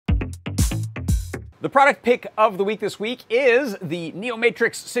The product pick of the week this week is the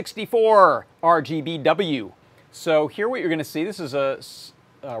NeoMatrix 64 RGBW. So here what you're going to see, this is a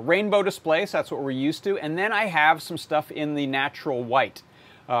rainbow display, so that's what we're used to. And then I have some stuff in the natural white.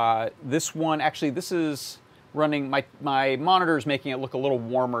 This one, actually, this is running, my monitor is making it look a little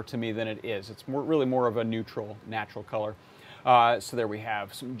warmer to me than it is. It's really more of a neutral, natural color. So there we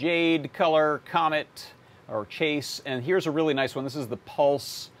have some Jade color, Comet, or Chase. And here's a really nice one. This is the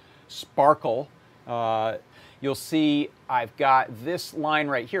Pulse Sparkle. You'll see I've got this line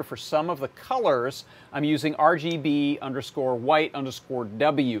right here. For some of the colors, I'm using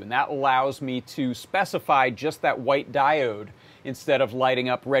RGB_white_W, and that allows me to specify just that white diode instead of lighting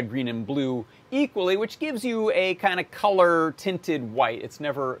up red, green, and blue equally, which gives you a kind of color tinted white. It's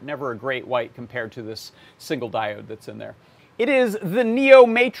never a great white compared to this single diode that's in there. It is the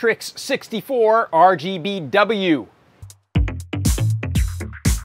NeoMatrix 64 RGBW.